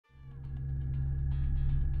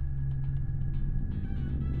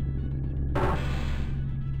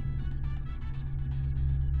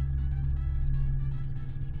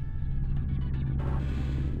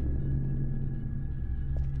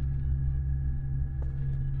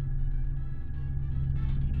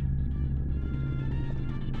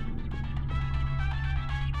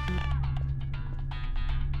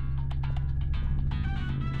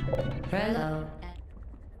Hello.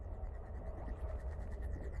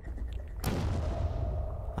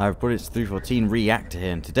 Hi everybody, it's 314 Reactor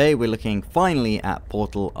here, and today we're looking finally at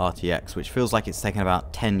Portal RTX, which feels like it's taken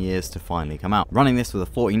about 10 years to finally come out. Running this with a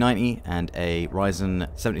 4090 and a Ryzen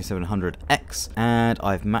 7700X, and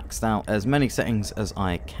I've maxed out as many settings as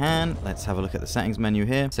I can. Let's have a look at the settings menu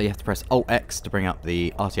here. So you have to press Alt-X to bring up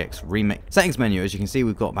the RTX Remix settings menu. As you can see,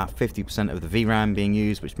 we've got about 50% of the VRAM being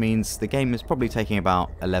used, which means the game is probably taking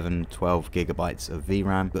about 11-12 gigabytes of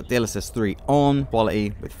VRAM. We've got DLSS 3 on,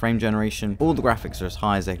 quality with frame generation. All the graphics are as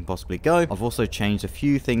high as they can possibly go. I've also changed a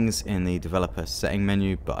few things in the developer setting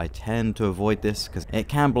menu, but I tend to avoid this because it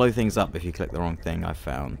can blow things up if you click the wrong thing, I've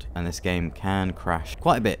found. And this game can crash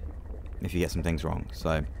quite a bit if you get some things wrong.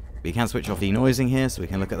 So you can switch off denoising here, so we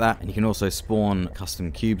can look at that. And you can also spawn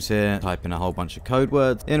custom cubes here, type in a whole bunch of code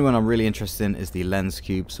words. The only one I'm really interested in is the lens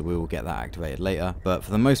cube, so we will get that activated later. But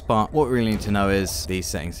for the most part, what we really need to know is these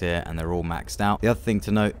settings here, and they're all maxed out. The other thing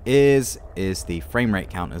to note is the frame rate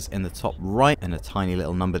counters in the top right, and a tiny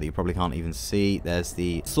little number that you probably can't even see. There's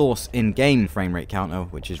the source in-game frame rate counter,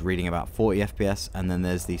 which is reading about 40 FPS, and then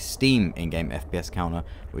there's the Steam in-game FPS counter,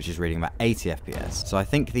 which is reading about 80 FPS. So I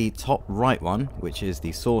think the top right one, which is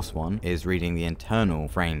the source one, is reading the internal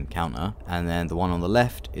frame counter, and then the one on the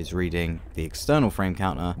left is reading the external frame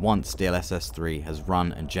counter once DLSS 3 has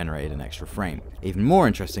run and generated an extra frame. Even more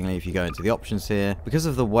interestingly, if you go into the options here, because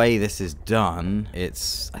of the way this is done,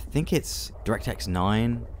 I think it's DirectX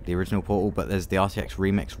 9, the original Portal, but there's the RTX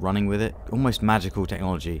Remix running with it. Almost magical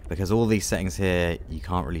technology, because all these settings here you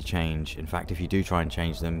can't really change. In fact, if you do try and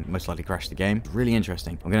change them, most likely crash the game. It's really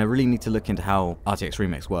interesting. I'm going to really need to look into how RTX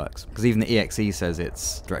Remix works, because even the EXE says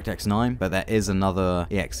it's DirectX 9, but there is another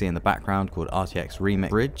EXE in the background called RTX Remix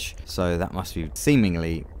Bridge, so that must be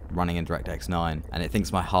seemingly running in DirectX 9, and it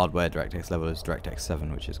thinks my hardware DirectX level is DirectX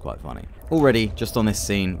 7, which is quite funny. Already, just on this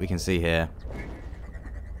scene, we can see here,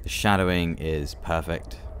 the shadowing is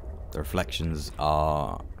perfect. The reflections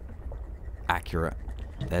are accurate.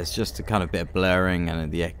 There's just a kind of bit of blurring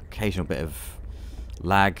and the occasional bit of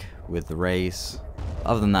lag with the rays.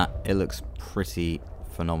 Other than that, it looks pretty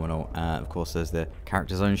phenomenal. Of course, there's the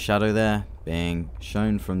character's own shadow there being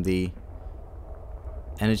shown from the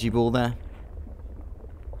energy ball there.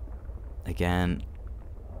 Again,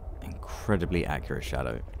 incredibly accurate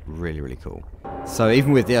shadow. Really, really cool. So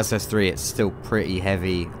even with DLSS 3, it's still pretty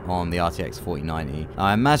heavy on the RTX 4090.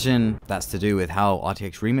 I imagine that's to do with how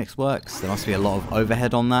RTX Remix works. There must be a lot of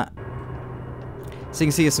overhead on that. So you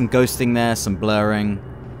can see there's some ghosting there, some blurring.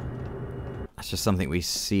 That's just something we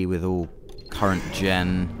see with all current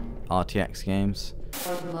gen RTX games.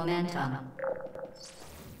 Momentum.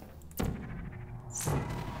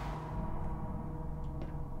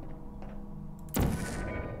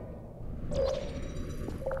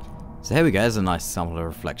 So here we go, there's a nice sample of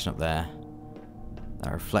reflection up there.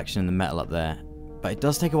 That reflection in the metal up there. But it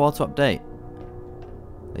does take a while to update.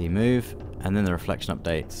 There you move, and then the reflection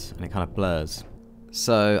updates, and it kind of blurs.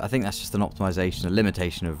 So I think that's just an optimization, a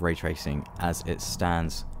limitation of ray tracing as it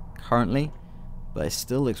stands currently. But it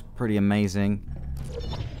still looks pretty amazing.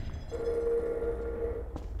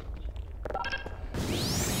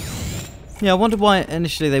 Yeah, I wonder why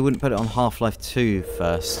initially they wouldn't put it on Half-Life 2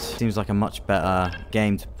 first. Seems like a much better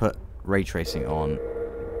game to put ray tracing on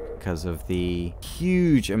because of the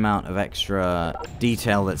huge amount of extra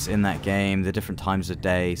detail that's in that game, the different times of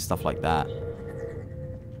day, stuff like that,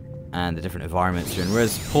 and the different environments you're in.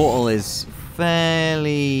 Whereas Portal is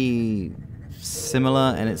fairly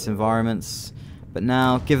similar in its environments, but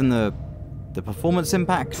now given the performance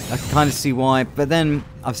impact, I can kind of see why. But then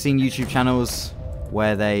I've seen YouTube channels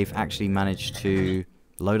where they've actually managed to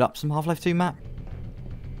load up some Half-Life 2 map.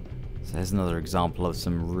 So there's another example of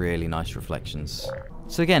some really nice reflections.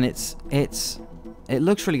 So again, it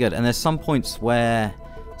looks really good, and there's some points where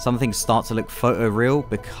some things start to look photoreal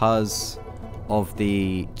because of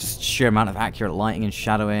the just sheer amount of accurate lighting and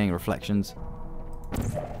shadowing and reflections.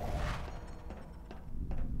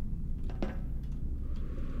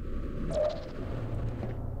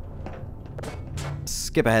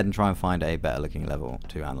 Skip ahead and try and find a better looking level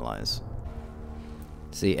to analyze.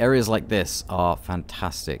 See, areas like this are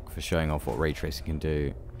fantastic for showing off what ray tracing can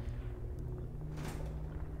do.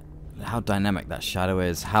 How dynamic that shadow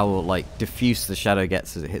is, how like diffuse the shadow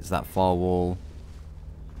gets as it hits that far wall.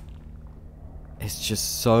 It's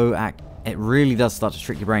just so it really does start to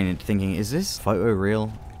trick your brain into thinking, is this photo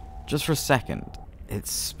real? Just for a second.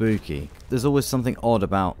 It's spooky. There's always something odd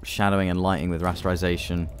about shadowing and lighting with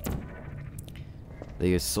rasterization that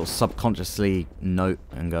you sort of subconsciously note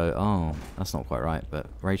and go, oh, that's not quite right. But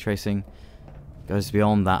ray tracing goes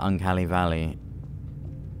beyond that uncanny valley.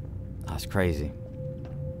 That's crazy.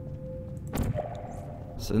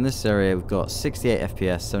 So in this area we've got 68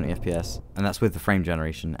 FPS, 70 FPS, and that's with the frame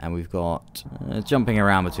generation, and we've got jumping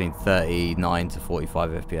around between 39 to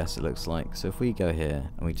 45 FPS it looks like. So if we go here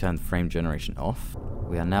and we turn the frame generation off,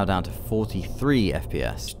 we are now down to 43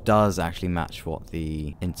 FPS, which does actually match what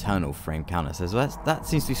the internal frame counter says. So that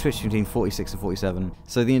seems to be switched between 46 and 47.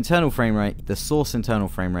 So the internal frame rate, the source internal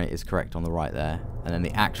frame rate is correct on the right there, and then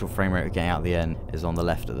the actual frame rate we're getting out the end is on the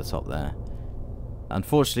left at the top there.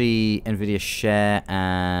 Unfortunately, Nvidia Share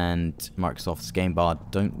and Microsoft's Game Bar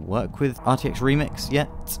don't work with RTX Remix yet,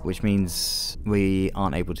 which means we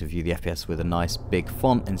aren't able to view the FPS with a nice big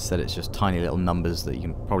font. Instead, it's just tiny little numbers that you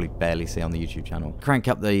can probably barely see on the YouTube channel. Crank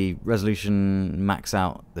up the resolution, max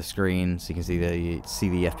out the screen so you can see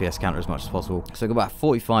the FPS counter as much as possible. So we've got about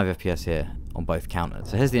 45 FPS here on both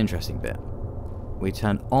counters. So here's the interesting bit. We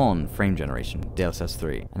turn on frame generation, DLSS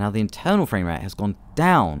 3, and now the internal frame rate has gone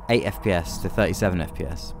down 8 FPS to 37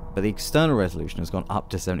 FPS, but the external resolution has gone up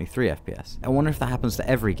to 73 FPS. I wonder if that happens to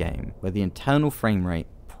every game, where the internal frame rate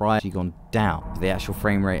prior to gone down, the actual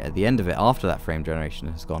frame rate at the end of it after that frame generation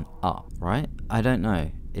has gone up, right? I don't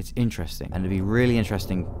know. It's interesting, and it'd be really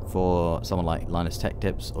interesting for someone like Linus Tech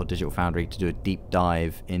Tips or Digital Foundry to do a deep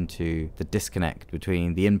dive into the disconnect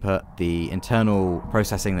between the input, the internal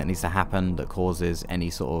processing that needs to happen that causes any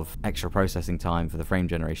sort of extra processing time for the frame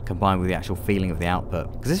generation, combined with the actual feeling of the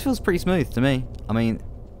output. Because this feels pretty smooth to me. I mean,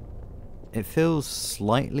 it feels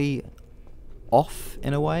slightly off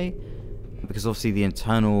in a way, because obviously the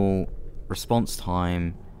internal response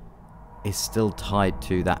time is still tied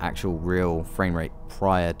to that actual real frame rate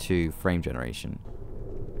prior to frame generation.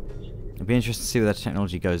 It'll be interesting to see where that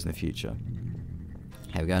technology goes in the future.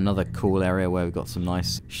 Here we go, another cool area where we've got some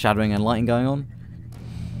nice shadowing and lighting going on.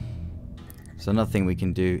 So another thing we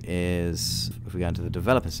can do is, if we go into the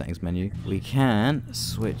developer settings menu, we can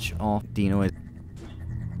switch off denoise.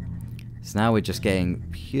 So now we're just getting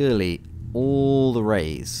purely all the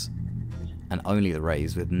rays, and only the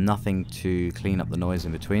rays, with nothing to clean up the noise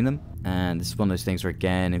in between them. And this is one of those things where,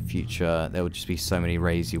 again, in future, there will just be so many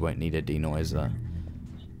rays you won't need a denoiser.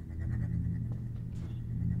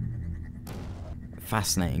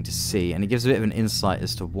 Fascinating to see, and it gives a bit of an insight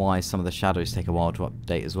as to why some of the shadows take a while to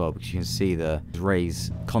update as well, because you can see the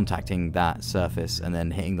rays contacting that surface and then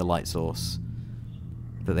hitting the light source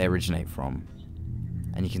that they originate from.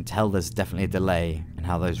 And you can tell there's definitely a delay in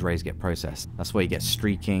how those rays get processed. That's why you get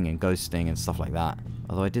streaking and ghosting and stuff like that.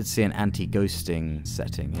 Although I did see an anti-ghosting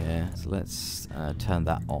setting here, so let's turn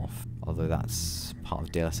that off. Although that's part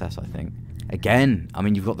of DLSS, I think. Again, I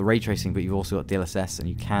mean, you've got the ray tracing, but you've also got DLSS, and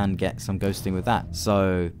you can get some ghosting with that.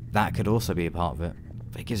 So that could also be a part of it.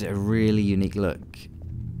 But it gives it a really unique look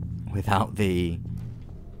without the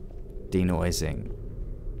denoising.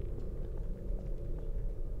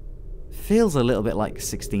 Feels a little bit like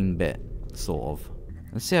 16-bit, sort of.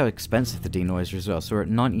 Let's see how expensive the denoiser is as well. So we're at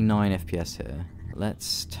 99 FPS here.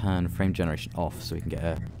 Let's turn frame generation off so we can get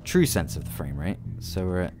a true sense of the frame rate. So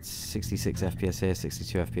we're at 66 FPS here,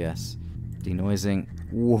 62 FPS. Denoising.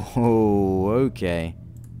 Whoa, okay.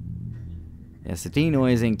 Yeah, so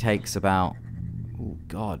denoising takes about, oh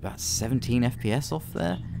god, about 17 FPS off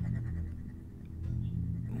there.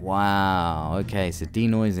 Wow, okay, so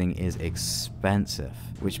denoising is expensive,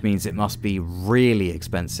 which means it must be really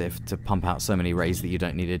expensive to pump out so many rays that you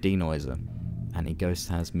don't need a denoiser. Anti-ghost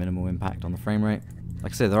has minimal impact on the frame rate.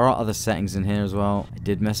 Like I said, there are other settings in here as well. I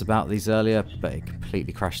did mess about these earlier, but it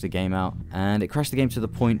completely crashed the game out. And it crashed the game to the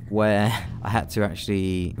point where I had to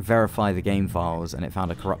actually verify the game files, and it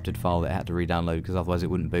found a corrupted file that it had to re-download, because otherwise it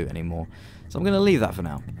wouldn't boot anymore. So I'm going to leave that for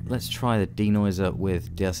now. Let's try the denoiser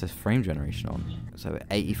with DLSS frame generation on. So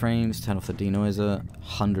 80 frames, turn off the denoiser,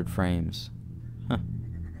 100 frames. Huh.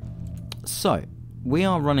 So, we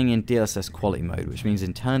are running in DLSS quality mode, which means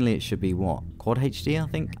internally it should be what? Quad HD, I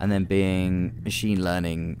think? And then being machine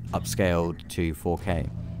learning upscaled to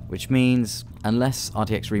 4K. Which means, unless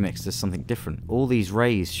RTX Remix does something different, all these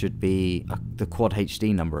rays should be the Quad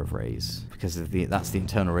HD number of rays, because of that's the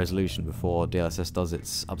internal resolution before DLSS does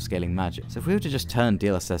its upscaling magic. So if we were to just turn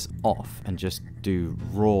DLSS off and just do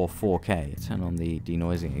raw 4K, turn on the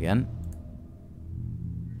denoising again.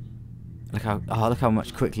 Look how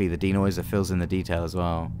much quickly the denoiser fills in the detail as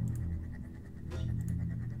well.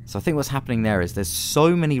 So I think what's happening there is there's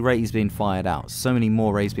so many rays being fired out, so many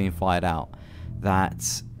more rays being fired out,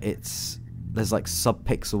 that there's like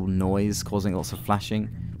sub-pixel noise causing lots of flashing.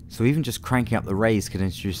 So even just cranking up the rays could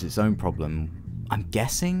introduce its own problem. I'm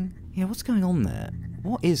guessing? Yeah, what's going on there?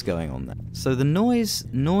 What is going on there? So the noise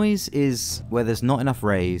is where there's not enough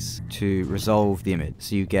rays to resolve the image,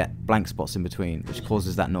 so you get blank spots in between, which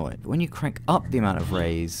causes that noise. But when you crank up the amount of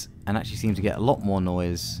rays and actually seem to get a lot more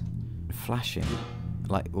noise, flashing,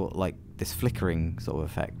 like this flickering sort of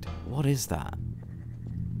effect. What is that?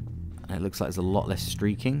 And it looks like there's a lot less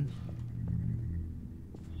streaking.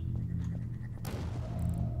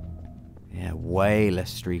 Yeah, way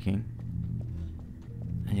less streaking.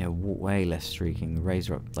 And yeah, way less streaking. The rays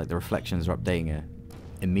are up, like the reflections are updating it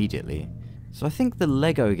immediately. So I think the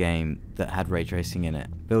Lego game that had ray tracing in it,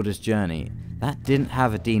 Builder's Journey, that didn't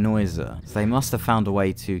have a denoiser. So they must have found a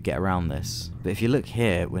way to get around this. But if you look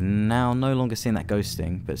here, we're now no longer seeing that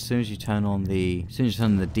ghosting, but as soon as you turn on the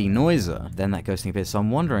denoiser, then that ghosting appears. So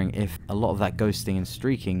I'm wondering if a lot of that ghosting and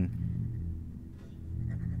streaking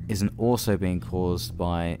isn't also being caused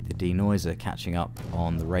by the denoiser catching up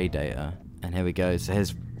on the ray data. And here we go. So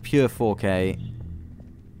here's pure 4K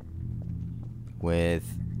with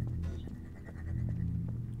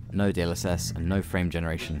no DLSS and no frame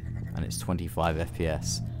generation, and it's 25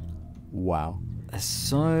 FPS. Wow. There's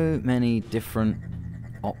so many different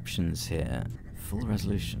options here. Full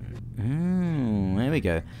resolution. There we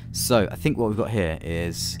go. So I think what we've got here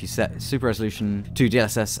is you set super resolution to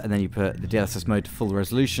DLSS and then you put the DLSS mode to full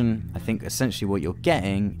resolution. I think essentially what you're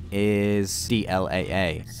getting is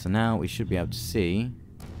DLAA. So now we should be able to see.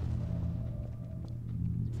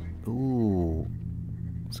 Ooh,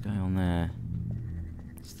 what's going on there?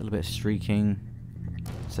 Still a bit of streaking.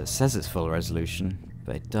 So it says it's full resolution,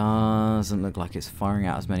 but it doesn't look like it's firing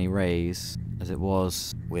out as many rays as it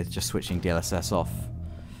was with just switching DLSS off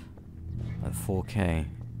at 4K,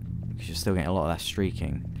 because you're still getting a lot of that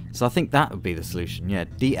streaking. So I think that would be the solution, yeah,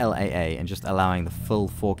 DLAA, and just allowing the full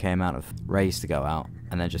 4K amount of rays to go out,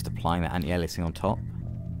 and then just applying that anti-aliasing on top.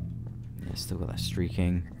 Yeah, still got that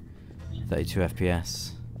streaking, 32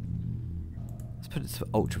 FPS. Let's put it to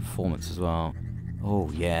ultra performance as well. Oh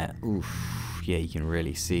yeah, oof, yeah, you can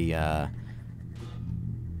really see the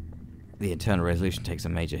internal resolution takes a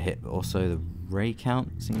major hit, but also the ray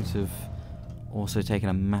count seems to have also taken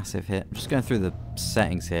a massive hit. I'm just going through the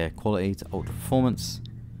settings here, quality to ultra performance.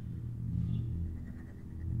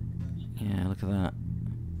 Yeah, look at that.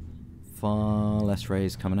 Far less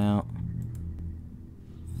rays coming out.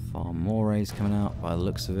 Far more rays coming out by the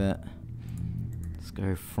looks of it. Let's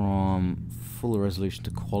go from full resolution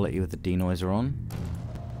to quality with the denoiser on.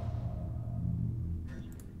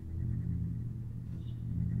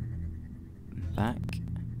 Back.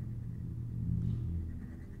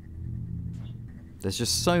 There's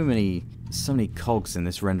just so many cogs in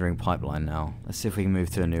this rendering pipeline now. Let's see if we can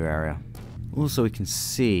move to a new area. Also, we can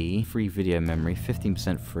see free video memory,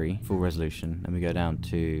 15% free, full resolution. Then we go down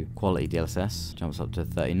to quality DLSS, jumps up to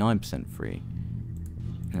 39% free.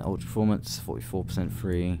 And ultra performance, 44%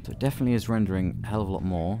 free. So it definitely is rendering a hell of a lot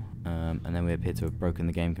more. And then we appear to have broken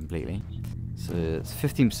the game completely. So it's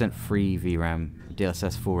 15% free VRAM,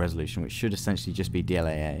 DLSS full resolution, which should essentially just be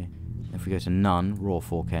DLAA. If we go to none, raw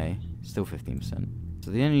 4K, still 15%.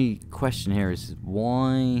 So the only question here is,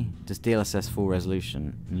 why does DLSS full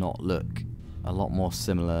resolution not look a lot more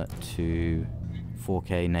similar to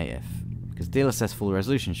 4K native? Because DLSS full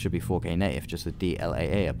resolution should be 4K native, just with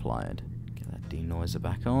DLAA applied. Get that denoiser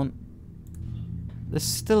back on. There's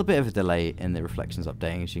still a bit of a delay in the reflections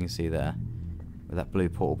updating, as you can see there, with that blue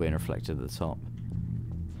portal being reflected at the top.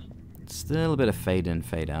 Still a bit of fade in,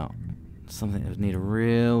 fade out. Something that would need a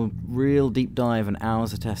real deep dive and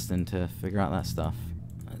hours of testing to figure out that stuff.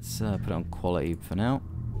 Let's put it on quality for now.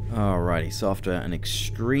 Alrighty, so after an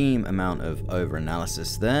extreme amount of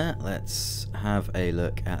over-analysis there, let's have a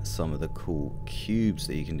look at some of the cool cubes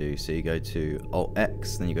that you can do. So you go to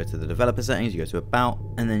Alt-X, then you go to the developer settings, you go to About,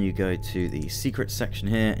 and then you go to the secrets section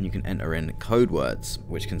here, and you can enter in code words,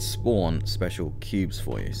 which can spawn special cubes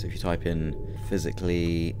for you. So if you type in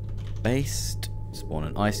physically based, spawn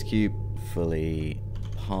an ice cube, fully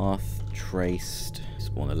path traced,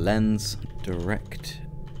 spawn a lens, direct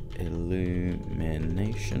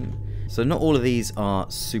illumination. So not all of these are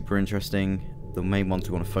super interesting. The main ones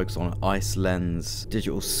we want to focus on are ice lens,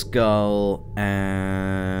 digital skull,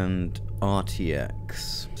 and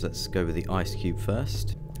RTX. So let's go with the ice cube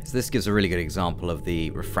first. So this gives a really good example of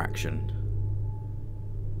the refraction,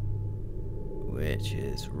 which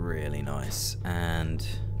is really nice and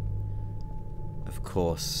of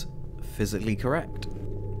course physically correct.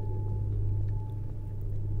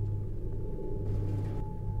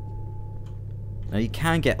 Now you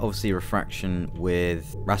can get obviously refraction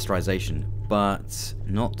with rasterization, but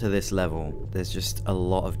not to this level. There's just a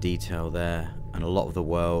lot of detail there and a lot of the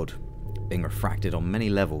world being refracted on many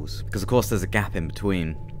levels, because of course there's a gap in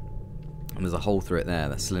between and there's a hole through it there,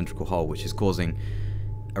 that cylindrical hole, which is causing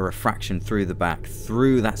a refraction through the back,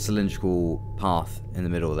 through that cylindrical path in the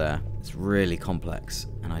middle there. It's really complex,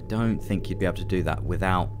 and I don't think you'd be able to do that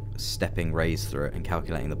without stepping rays through it and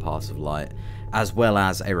calculating the path of light, as well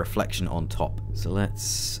as a reflection on top. So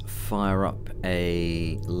let's fire up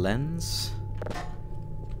a lens.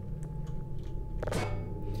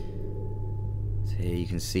 So here you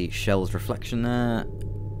can see Shell's reflection there.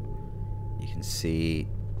 You can see,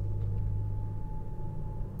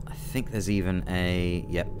 I think there's even a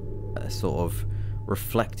sort of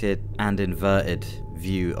reflected and inverted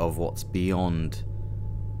view of what's beyond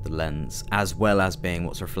the lens, as well as being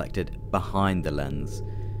what's reflected behind the lens.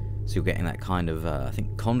 So you're getting that kind of, I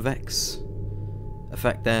think, convex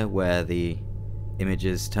effect there, where the image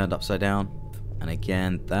is turned upside down. And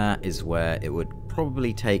again, that is where it would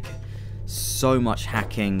probably take so much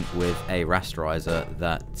hacking with a rasterizer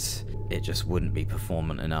that it just wouldn't be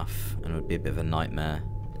performant enough, and it would be a bit of a nightmare.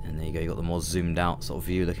 And there you go, you got the more zoomed out sort of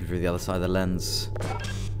view looking through the other side of the lens.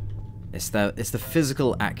 It's the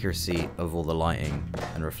physical accuracy of all the lighting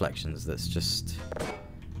and reflections that's just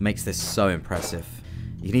makes this so impressive.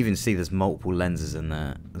 You can even see there's multiple lenses in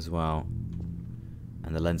there as well,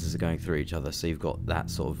 and the lenses are going through each other, so you've got that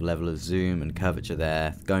sort of level of zoom and curvature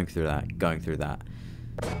there, going through that.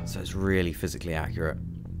 So it's really physically accurate.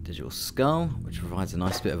 Digital skull, which provides a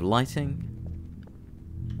nice bit of lighting.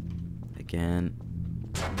 Again,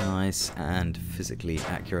 nice and physically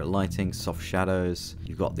accurate lighting, soft shadows.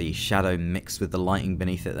 You've got the shadow mixed with the lighting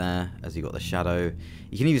beneath it there, as you've got the shadow.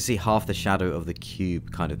 You can even see half the shadow of the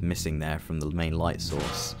cube kind of missing there from the main light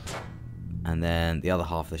source. And then the other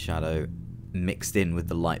half of the shadow mixed in with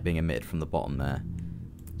the light being emitted from the bottom there.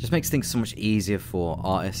 Just makes things so much easier for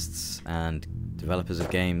artists and developers of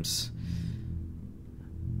games,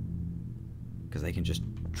 because they can just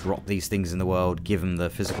drop these things in the world, give them the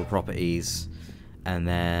physical properties, and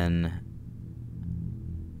then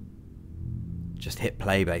just hit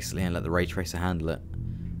play basically and let the ray tracer handle it.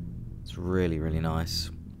 It's really, really nice.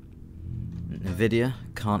 Nvidia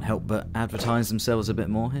can't help but advertise themselves a bit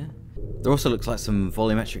more here. There also looks like some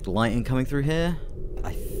volumetric lighting coming through here.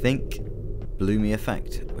 I think bloomy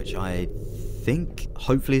effect, which I think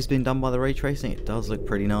hopefully has been done by the ray tracing. It does look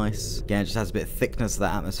pretty nice. Again, it just has a bit of thickness to the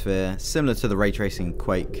atmosphere, similar to the ray tracing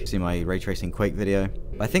Quake. See my ray tracing Quake video.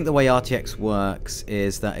 But I think the way RTX works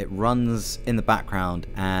is that it runs in the background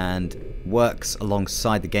and works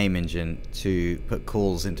alongside the game engine to put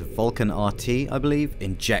calls into Vulkan RT, I believe,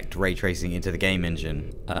 inject ray tracing into the game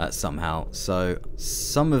engine somehow. So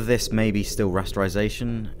some of this may be still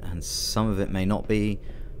rasterization and some of it may not be,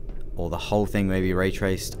 or the whole thing may be ray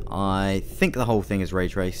traced. I think the whole thing is ray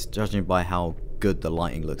traced, judging by how good the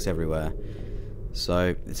lighting looks everywhere.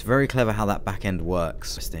 So it's very clever how that back end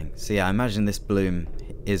works. Interesting. So yeah, I imagine this bloom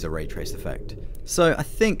is a ray trace effect. So I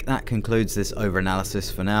think that concludes this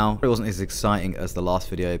over-analysis for now. It wasn't as exciting as the last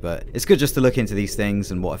video, but it's good just to look into these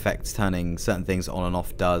things and what effects turning certain things on and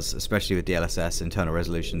off does, especially with DLSS, internal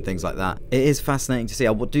resolution, things like that. It is fascinating to see.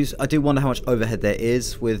 I do wonder how much overhead there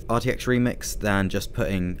is with RTX Remix than just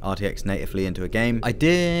putting RTX natively into a game. I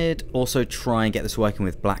did also try and get this working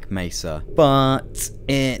with Black Mesa, but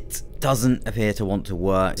it doesn't appear to want to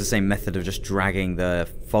work. It's the same method of just dragging the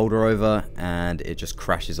folder over and it just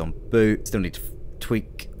crashes on boot. Still need to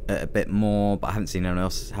tweak it a bit more, but I haven't seen anyone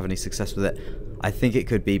else have any success with it. I think it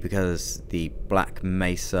could be because the Black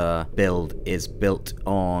Mesa build is built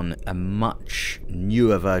on a much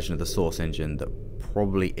newer version of the source engine that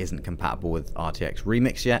probably isn't compatible with RTX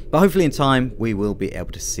Remix yet, but hopefully in time we will be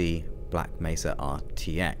able to see Black Mesa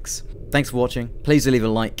RTX. Thanks for watching. Please do leave a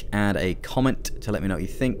like and a comment to let me know what you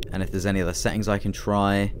think, and if there's any other settings I can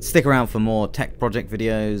try. Stick around for more tech project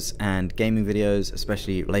videos and gaming videos,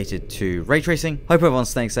 especially related to ray tracing. Hope everyone's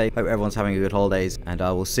staying safe, hope everyone's having a good holidays, and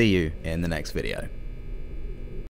I will see you in the next video.